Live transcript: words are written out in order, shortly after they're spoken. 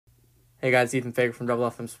Hey guys, Ethan Fager from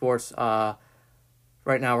FFM Sports. Right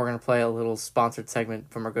now we're going to play a little sponsored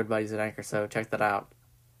segment from our good buddies at Anchor, so check that out.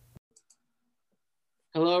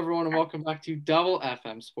 Hello, everyone, and welcome back to Double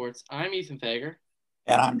FM Sports. I'm Ethan Fager.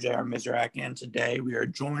 And I'm Jared Mizrak, and today we are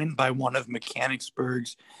joined by one of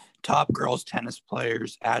Mechanicsburg's top girls tennis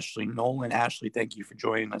players, Ashley Nolan. Ashley, thank you for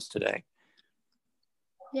joining us today.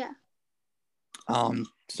 Yeah.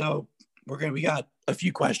 So we got a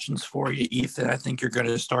few questions for you, Ethan. I think you're going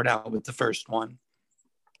to start out with the first one.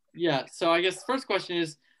 Yeah, so I guess the first question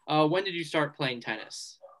is, when did you start playing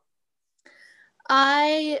tennis?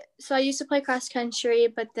 I used to play cross country,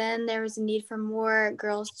 but then there was a need for more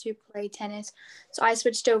girls to play tennis. So I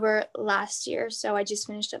switched over last year. So I just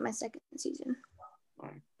finished up my second season. All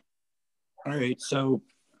right. So,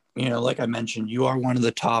 like I mentioned, you are one of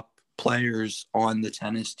the top players on the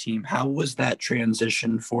tennis team. How was that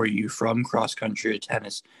transition for you from cross country to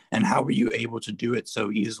tennis? And how were you able to do it so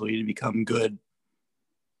easily to become good?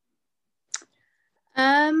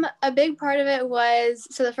 A big part of it was,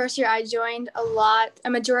 so the first year I joined, a large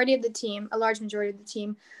majority of the team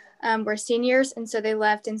were seniors, and so they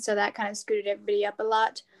left, and so that kind of scooted everybody up a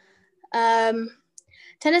lot.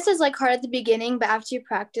 Tennis is like hard at the beginning, but after you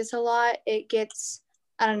practice a lot, it gets,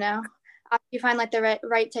 I don't know, after you find like the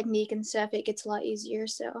right technique and stuff, it gets a lot easier.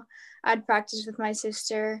 So I'd practice with my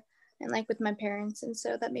sister and like with my parents, and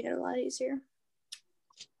so that made it a lot easier.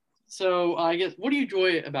 So I guess, what do you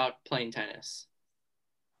enjoy about playing tennis?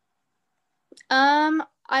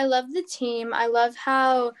 I love the team. I love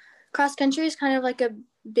how cross country is kind of like a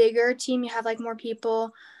bigger team. You have like more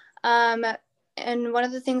people. And one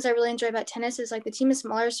of the things I really enjoy about tennis is like the team is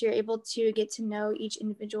smaller, so you're able to get to know each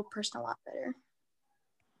individual person a lot better.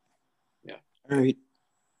 Yeah. All right.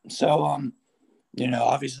 So,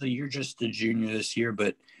 obviously you're just a junior this year,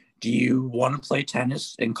 but do you want to play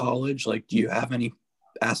tennis in college? Like, do you have any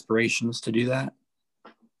aspirations to do that?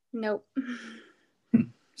 Nope.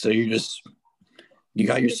 So you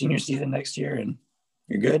got your senior season next year and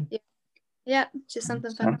you're good? Yeah, just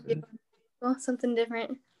something fun. Well, something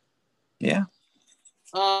different. Yeah.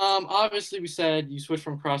 Obviously we said you switched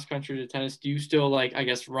from cross country to tennis. Do you still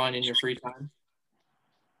run in your free time?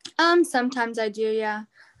 Sometimes I do, yeah.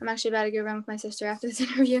 I'm actually about to go run with my sister after this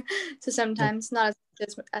interview. So sometimes, not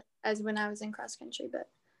as when I was in cross country, but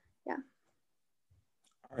yeah.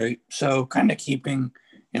 All right. So kind of keeping,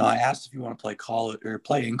 I asked if you want to play college or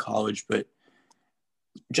play in college, but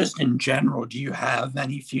just in general, do you have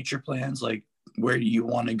any future plans? Like, where do you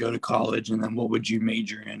want to go to college, and then what would you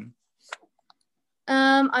major in?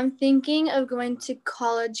 I'm thinking of going to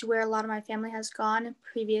college where a lot of my family has gone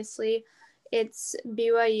previously. It's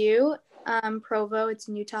BYU, Provo. It's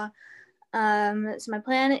in Utah. So my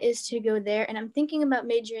plan is to go there, and I'm thinking about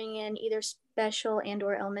majoring in either special and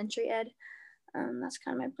or elementary ed. That's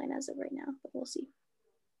kind of my plan as of right now, but we'll see.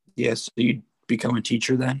 Yes, so you'd become a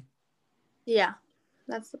teacher then? Yeah,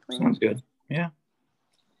 that's the plan. Sounds good. Yeah.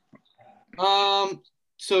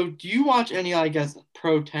 So do you watch any,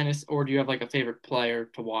 pro tennis, or do you have a favorite player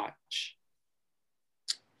to watch?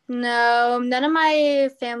 No, none of my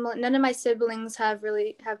siblings have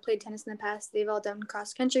played tennis in the past. They've all done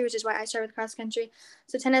cross country, which is why I started with cross country.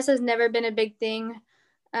 So tennis has never been a big thing,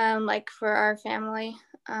 for our family.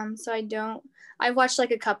 So I've watched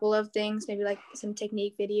a couple of things, maybe some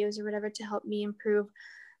technique videos or whatever to help me improve.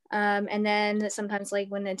 And then sometimes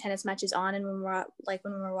when the tennis match is on and when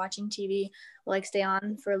we're watching TV, we'll stay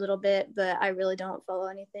on for a little bit, but I really don't follow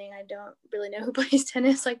anything. I don't really know who plays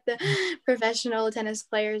tennis, like the professional tennis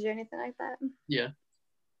players or anything like that. Yeah.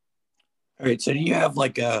 All right. So do you have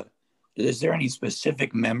is there any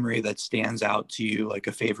specific memory that stands out to you, like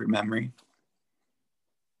a favorite memory?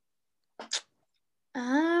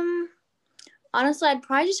 Honestly, I'd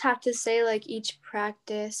probably just have to say each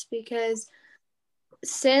practice, because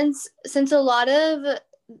since a lot of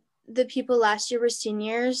the people last year were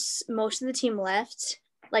seniors, most of the team left,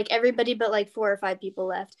 everybody but 4 or 5 people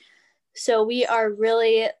left. So we are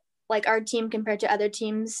really our team compared to other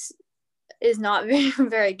teams is not very,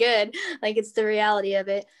 very good. It's the reality of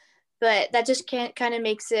it, but that just kind of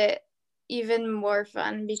makes it even more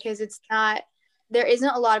fun because there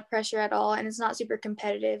isn't a lot of pressure at all, and it's not super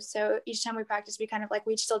competitive. So each time we practice, we kind of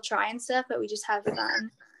we still try and stuff, but we just have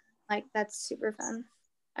fun. That's super fun.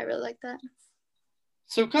 I really like that.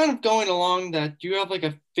 So kind of going along that, do you have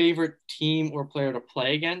a favorite team or player to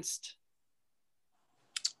play against?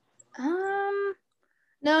 No,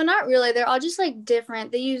 not really. They're all just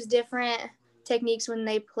different. They use different techniques when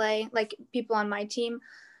they play, people on my team.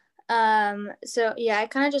 So yeah, I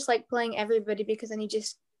kind of just like playing everybody because then you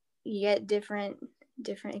get different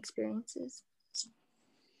experiences.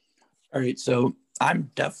 All right. So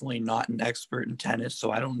I'm definitely not an expert in tennis,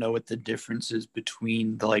 so I don't know what the difference is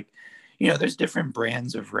between there's different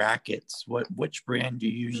brands of rackets. Which brand do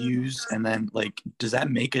you use? And then does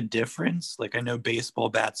that make a difference? Like, I know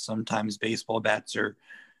sometimes baseball bats are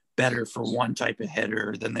better for one type of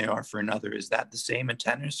hitter than they are for another. Is that the same in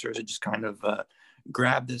tennis, or is it just kind of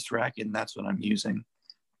grab this racket and that's what I'm using?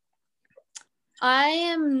 I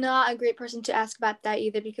am not a great person to ask about that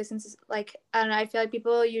either, because since I don't know, I feel like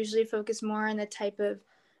people usually focus more on the type of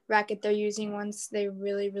racket they're using once they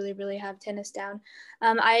really, really, really have tennis down.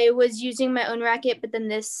 I was using my own racket, but then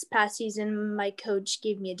this past season, my coach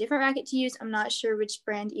gave me a different racket to use. I'm not sure which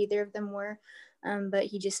brand either of them were, but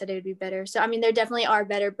he just said it would be better. So, I mean, there definitely are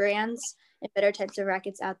better brands and better types of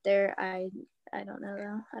rackets out there. I don't know,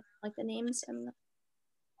 though. I don't like the names. I'm not.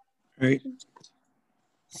 Right.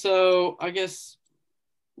 So I guess,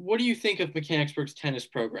 what do you think of Mechanicsburg's tennis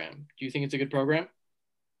program? Do you think it's a good program?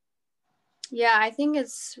 Yeah, I think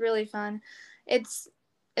it's really fun. It's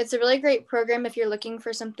a really great program if you're looking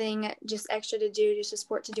for something just extra to do, just a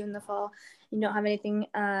sport to do in the fall. You don't have anything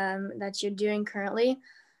that you're doing currently.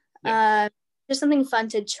 Yeah. Just something fun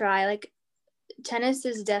to try. Like, tennis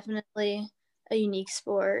is definitely a unique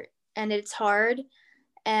sport, and it's hard,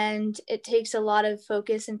 and it takes a lot of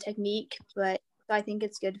focus and technique, but I think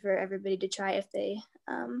it's good for everybody to try if they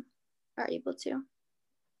are able to.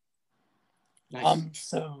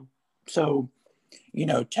 Nice. So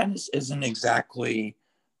tennis isn't exactly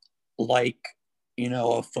like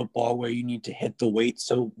a football where you need to hit the weight.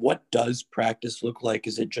 So what does practice look like?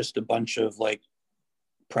 Is it just a bunch of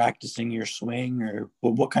practicing your swing, or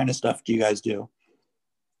what kind of stuff do you guys do?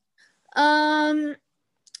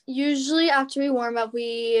 Usually after we warm up,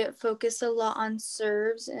 we focus a lot on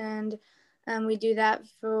serves, and we do that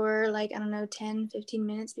for 10, 15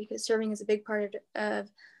 minutes, because serving is a big part of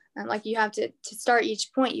you have to start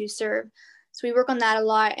each point you serve. So we work on that a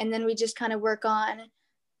lot, and then we just kind of work on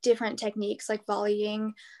different techniques like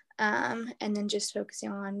volleying, and then just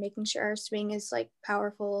focusing on making sure our swing is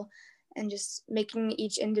powerful, and just making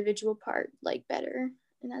each individual part better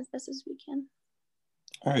and as best as we can.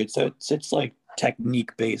 All right, so it's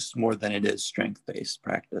technique based more than it is strength based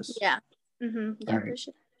practice. Yeah. Yeah, right. for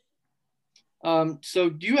sure. So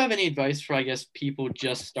do you have any advice for, I guess, people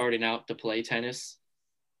just starting out to play tennis?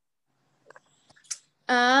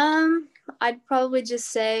 I'd probably just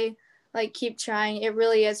say keep trying. It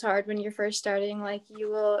really is hard when you're first starting.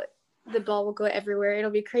 The ball will go everywhere. It'll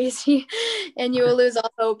be crazy and you will lose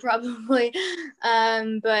all hope probably.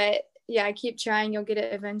 But yeah, keep trying. You'll get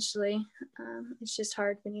it eventually. It's just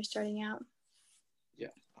hard when you're starting out. Yeah.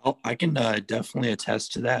 I can definitely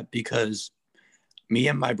attest to that, because me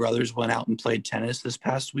and my brothers went out and played tennis this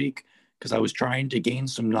past week, because I was trying to gain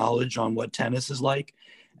some knowledge on what tennis is like.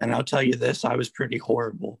 And I'll tell you this, I was pretty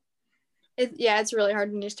horrible. It's really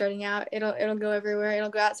hard when you're starting out. It'll go everywhere. It'll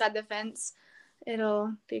go outside the fence.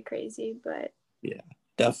 It'll be crazy, but yeah,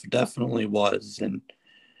 definitely was.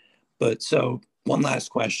 But so one last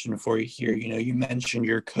question for you here. You mentioned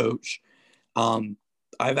your coach.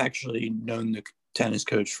 I've actually known the tennis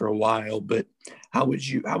coach for a while, but how would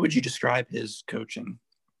you describe his coaching?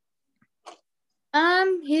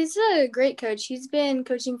 He's a great coach. He's been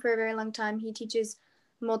coaching for a very long time. He teaches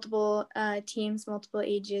multiple teams, multiple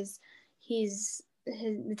ages.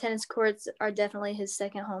 The tennis courts are definitely his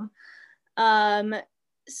second home.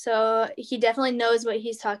 So he definitely knows what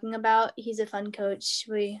he's talking about. He's a fun coach.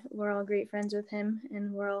 We're all great friends with him,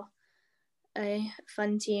 and we're all a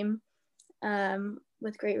fun team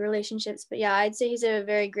with great relationships. But yeah, I'd say he's a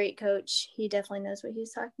very great coach. He definitely knows what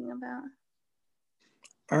he's talking about.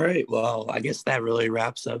 All right. Well, I guess that really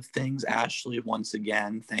wraps up things. Ashley, once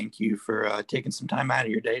again, thank you for taking some time out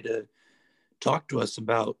of your day to talk to us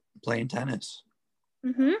about playing tennis.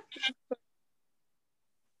 Mm-hmm.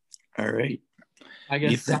 All right. I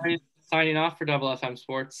guess signing off for FFM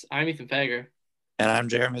Sports, I'm Ethan Fager. And I'm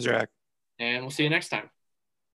Jeremy Zrak. And we'll see you next time.